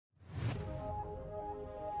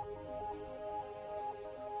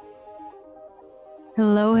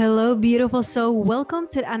Hello, hello, beautiful soul. Welcome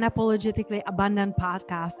to the Unapologetically Abundant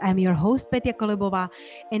podcast. I'm your host, Petya Kolibova,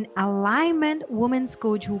 an alignment women's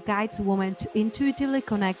coach who guides women to intuitively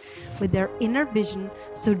connect with their inner vision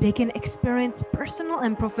so they can experience personal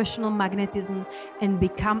and professional magnetism and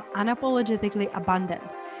become unapologetically abundant.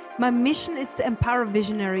 My mission is to empower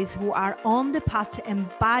visionaries who are on the path to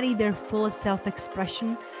embody their fullest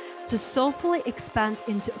self-expression, to soulfully expand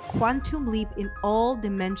into a quantum leap in all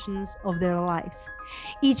dimensions of their lives.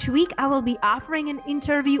 Each week, I will be offering an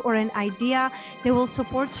interview or an idea that will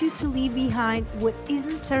support you to leave behind what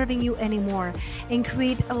isn't serving you anymore and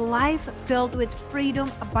create a life filled with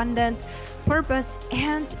freedom, abundance, purpose,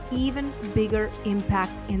 and even bigger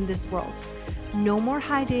impact in this world. No more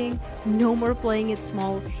hiding, no more playing it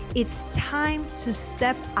small. It's time to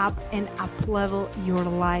step up and up-level your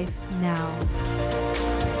life now.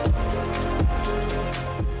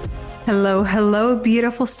 Hello, hello,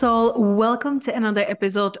 beautiful soul. Welcome to another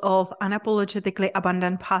episode of Unapologetically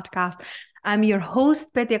Abundant podcast. I'm your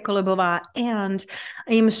host, Petya Kolibova, and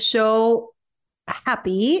I am so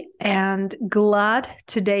happy and glad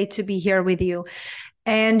today to be here with you.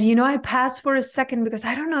 And, I paused for a second because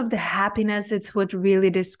I don't know if the happiness, it's what really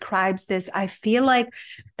describes this. I feel like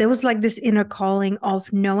there was like this inner calling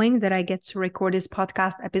of knowing that I get to record this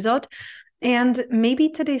podcast episode. And maybe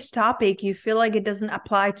today's topic, you feel like it doesn't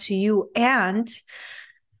apply to you. And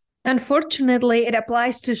unfortunately, it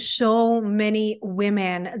applies to so many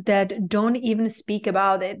women that don't even speak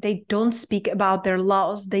about it. They don't speak about their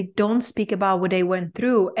loss. They don't speak about what they went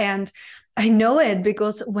through. And I know it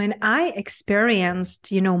because when I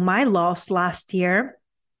experienced, my loss last year,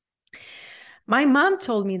 my mom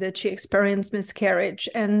told me that she experienced miscarriage,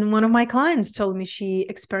 and one of my clients told me she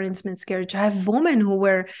experienced miscarriage. I have women who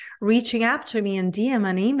were reaching out to me in DM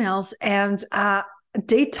and emails, and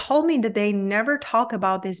they told me that they never talk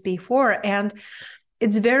about this before. And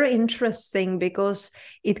it's very interesting because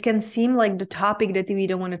it can seem like the topic that we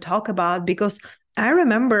don't want to talk about, because I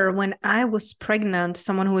remember when I was pregnant,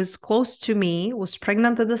 someone who was close to me was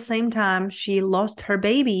pregnant at the same time. She lost her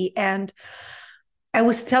baby, and I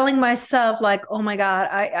was telling myself, like, oh my God,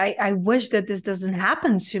 I wish that this doesn't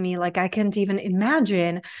happen to me. Like, I can't even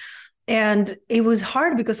imagine. And it was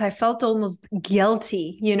hard because I felt almost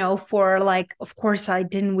guilty, for like, of course, I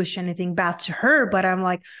didn't wish anything bad to her, but I'm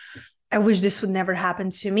like, I wish this would never happen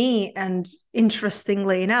to me. And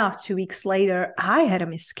interestingly enough, 2 weeks later, I had a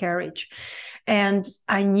miscarriage. And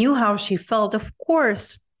I knew how she felt. Of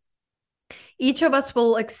course, each of us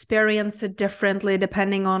will experience it differently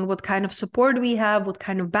depending on what kind of support we have, what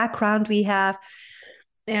kind of background we have.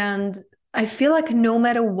 And I feel like no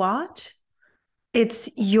matter what,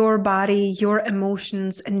 it's your body, your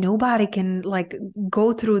emotions, and nobody can like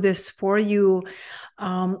go through this for you,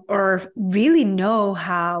 or really know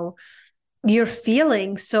how you're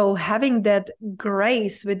feeling. So having that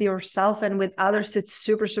grace with yourself and with others, it's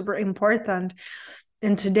super, super important.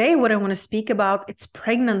 And today what I want to speak about, it's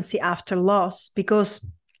pregnancy after loss, because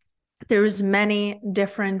there's many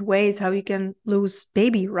different ways how you can lose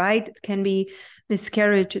baby, right? It can be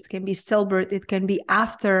miscarriage, it can be stillbirth, it can be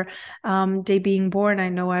after they being born. I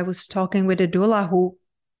know I was talking with a doula who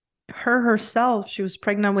herself, she was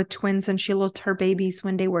pregnant with twins and she lost her babies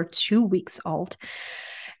when they were 2 weeks old.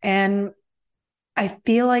 And I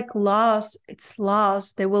feel like loss, it's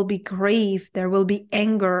loss. There will be grief, there will be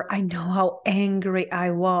anger. I know how angry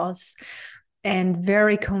I was and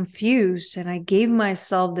very confused. And I gave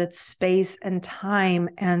myself that space and time.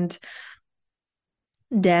 And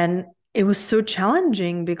then it was so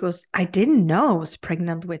challenging because I didn't know I was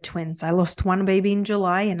pregnant with twins. I lost one baby in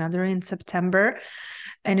July, another in September,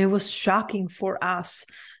 and it was shocking for us.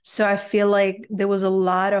 So I feel like there was a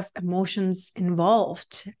lot of emotions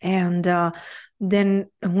involved. And then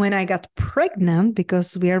when I got pregnant,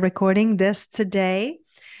 because we are recording this today,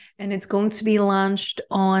 and it's going to be launched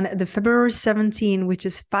on the February 17, which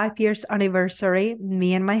is 5 years anniversary,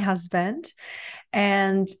 me and my husband.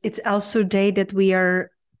 And it's also a day that we are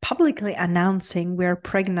publicly announcing we're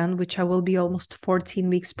pregnant, which I will be almost 14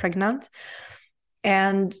 weeks pregnant.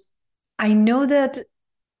 And I know that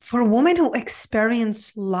for women who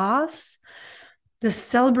experience loss, the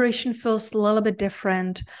celebration feels a little bit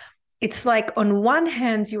different. It's like on one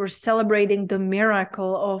hand, you are celebrating the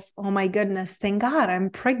miracle of, oh my goodness, thank God, I'm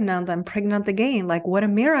pregnant again. Like, what a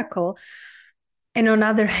miracle. And on the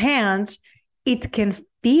other hand, it can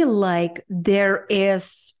feel like there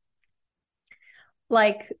is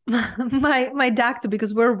like my doctor,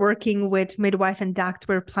 because we're working with midwife and doctor,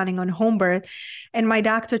 we're planning on home birth. And my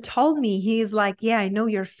doctor told me, he's like, yeah, I know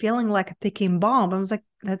you're feeling like a ticking bomb. I was like,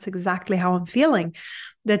 that's exactly how I'm feeling.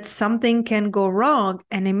 That something can go wrong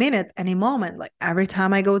any minute, any moment. Like every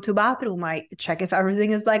time I go to bathroom, I check if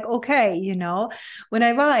everything is like okay, when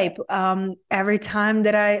I vibe, every time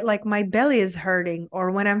that I like my belly is hurting,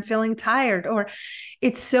 or when I'm feeling tired, or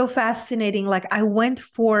it's so fascinating. Like I went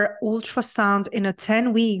for ultrasound in a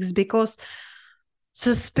 10 weeks because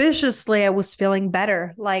suspiciously I was feeling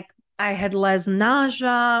better. Like I had less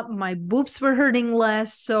nausea, my boobs were hurting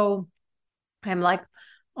less. So I'm like,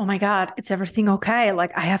 oh my God, it's everything okay?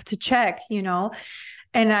 Like I have to check, and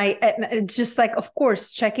it's just like, of course,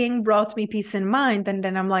 checking brought me peace in mind. And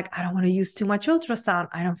then I'm like, I don't want to use too much ultrasound.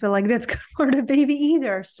 I don't feel like that's good for the baby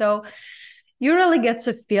either. So you really get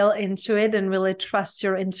to feel into it and really trust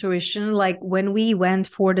your intuition. Like when we went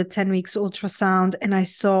for the 10 weeks ultrasound and I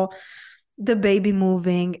saw the baby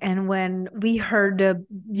moving, and when we heard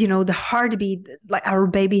the heartbeat, like our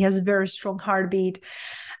baby has a very strong heartbeat,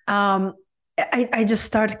 I just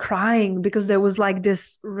started crying because there was like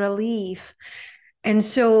this relief. And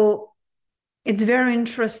so it's very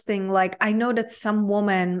interesting. Like I know that some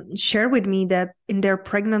women share with me that in their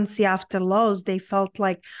pregnancy after loss, they felt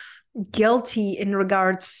like guilty in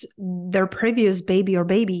regards their previous baby or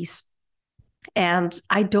babies. And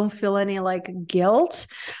I don't feel any like guilt.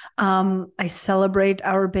 I celebrate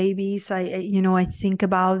our babies. I think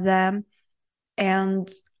about them, and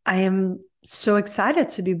I am so excited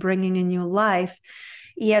to be bringing a new life.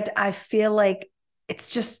 Yet I feel like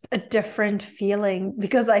it's just a different feeling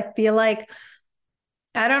because I feel like,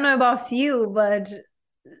 I don't know about you, but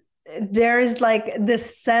there is like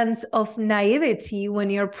this sense of naivety when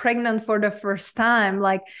you're pregnant for the first time.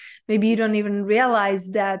 Like maybe you don't even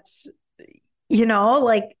realize that,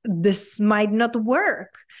 like this might not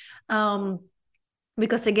work.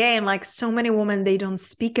 Because again, like so many women, they don't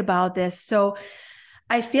speak about this. So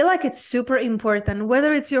I feel like it's super important,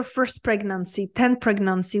 whether it's your first pregnancy, 10th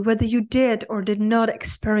pregnancy, whether you did or did not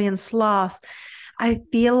experience loss. I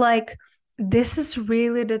feel like this is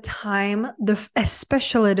really the time,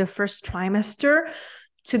 especially the first trimester,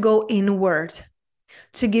 to go inward,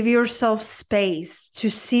 to give yourself space to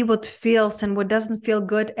see what feels and what doesn't feel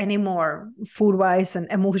good anymore, food-wise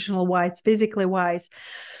and emotional-wise, physically-wise,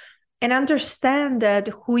 and understand that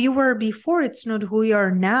who you were before, it's not who you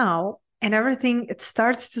are now. And everything, it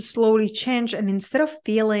starts to slowly change. And instead of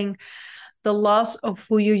feeling the loss of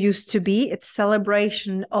who you used to be, it's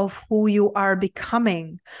celebration of who you are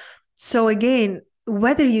becoming. So again,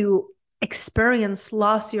 whether you experience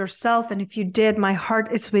loss yourself, and if you did, my heart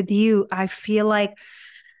is with you. I feel like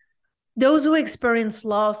those who experience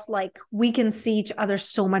loss, like we can see each other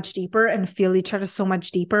so much deeper and feel each other so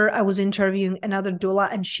much deeper. I was interviewing another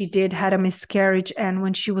doula and she had a miscarriage. And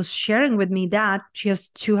when she was sharing with me that she has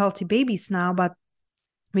 2 healthy babies now, but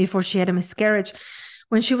before she had a miscarriage,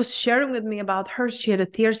 when she was sharing with me about hers, she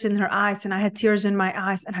had tears in her eyes and I had tears in my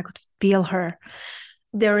eyes and I could feel her.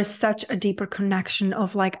 There is such a deeper connection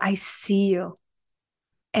of like, I see you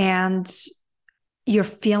and you're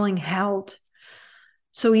feeling held.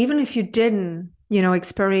 So even if you didn't,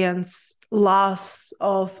 experience loss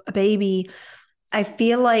of a baby, I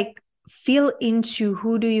feel into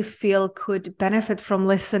who do you feel could benefit from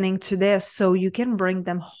listening to this, so you can bring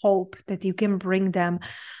them hope, that you can bring them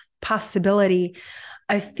possibility.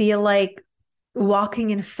 I feel like walking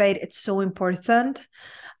in faith, it's so important.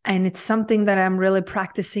 And it's something that I'm really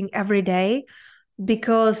practicing every day,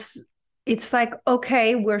 because it's like,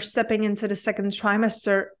 okay, we're stepping into the 2nd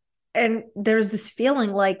trimester. And there's this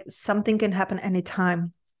feeling like something can happen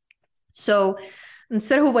anytime. So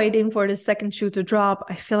instead of waiting for the 2nd shoe to drop,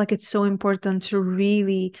 I feel like it's so important to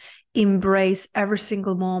really embrace every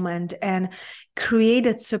single moment and create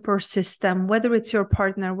a support system, whether it's your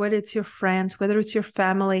partner, whether it's your friends, whether it's your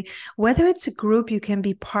family, whether it's a group you can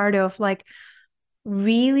be part of. Like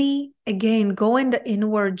really, again, go in the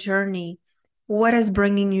inward journey. What is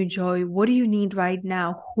bringing you joy? What do you need right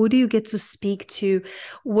now? Who do you get to speak to?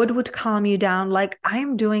 What would calm you down? Like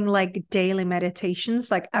I'm doing like daily meditations,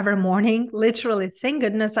 like every morning, literally. Thank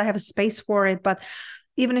goodness I have a space for it. But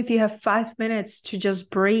even if you have 5 minutes to just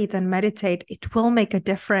breathe and meditate, it will make a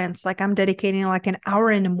difference. Like I'm dedicating like an hour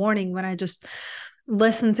in the morning when I just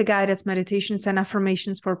listen to guided meditations and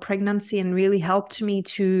affirmations for pregnancy, and really helped me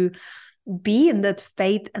to be in that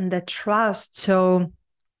faith and that trust. So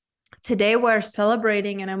today we're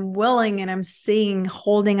celebrating, and I'm willing, and I'm seeing,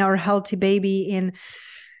 holding our healthy baby in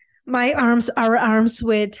my arms, our arms,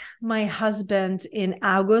 with my husband in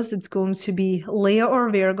August. It's going to be Leo or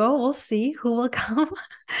Virgo. We'll see who will come.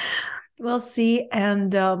 We'll see.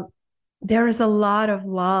 And there is a lot of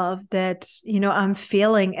love that, I'm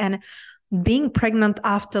feeling. And being pregnant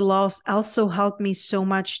after loss also helped me so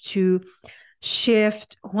much to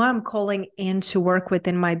shift who I'm calling in to work with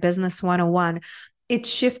in my business 101. It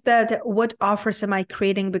shifted what offers am I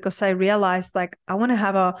creating, because I realized like I want to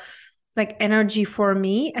have a like energy for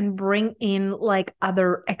me and bring in like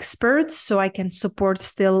other experts so I can support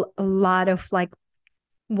still a lot of like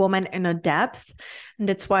women in a depth. And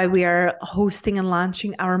that's why we are hosting and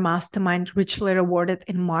launching our mastermind Richly Rewarded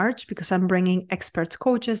in March, because I'm bringing experts,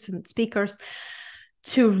 coaches and speakers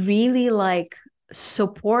to really like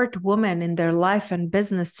support women in their life and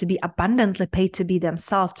business to be abundantly paid to be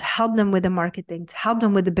themselves, to help them with the marketing, to help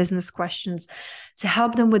them with the business questions, to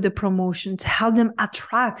help them with the promotion, to help them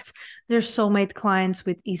attract their soulmate clients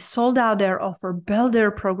with ease, sold out their offer, build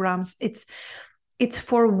their programs. It's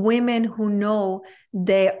for women who know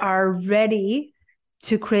they are ready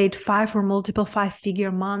to create 5 or multiple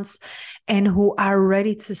 5-figure months and who are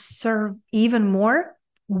ready to serve even more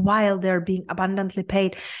while they're being abundantly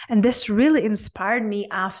paid. And this really inspired me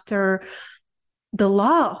after the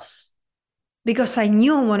loss, because I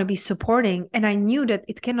knew I want to be supporting, and I knew that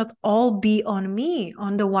it cannot all be on me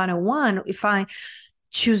on the 101 if I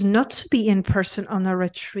choose not to be in person on the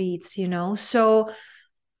retreats, you know? So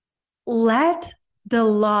let the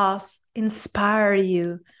loss inspire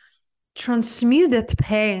you. Transmute that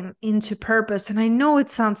pain into purpose. And I know it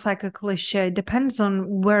sounds like a cliche. It depends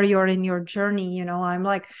on where you're in your journey. You know, I'm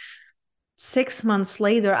like 6 months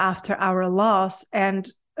later after our loss.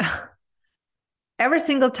 And every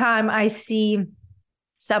single time I see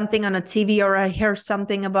something on a TV or I hear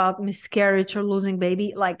something about miscarriage or losing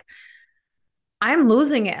baby, like I'm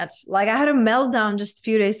losing it. Like I had a meltdown just a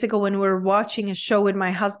few days ago when we were watching a show with my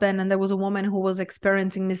husband, and there was a woman who was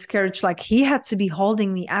experiencing miscarriage. Like he had to be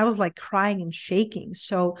holding me. I was like crying and shaking.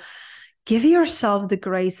 So give yourself the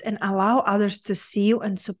grace and allow others to see you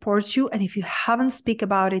and support you. And if you haven't speak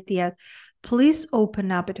about it yet, please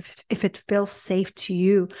open up if it feels safe to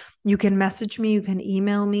you. You can message me, you can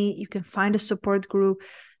email me, you can find a support group,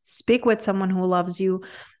 speak with someone who loves you,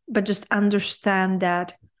 but just understand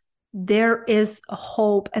that there is a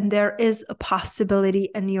hope and there is a possibility,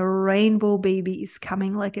 and your rainbow baby is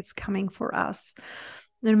coming like it's coming for us.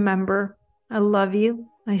 And remember, I love you,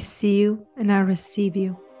 I see you, and I receive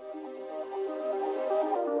you.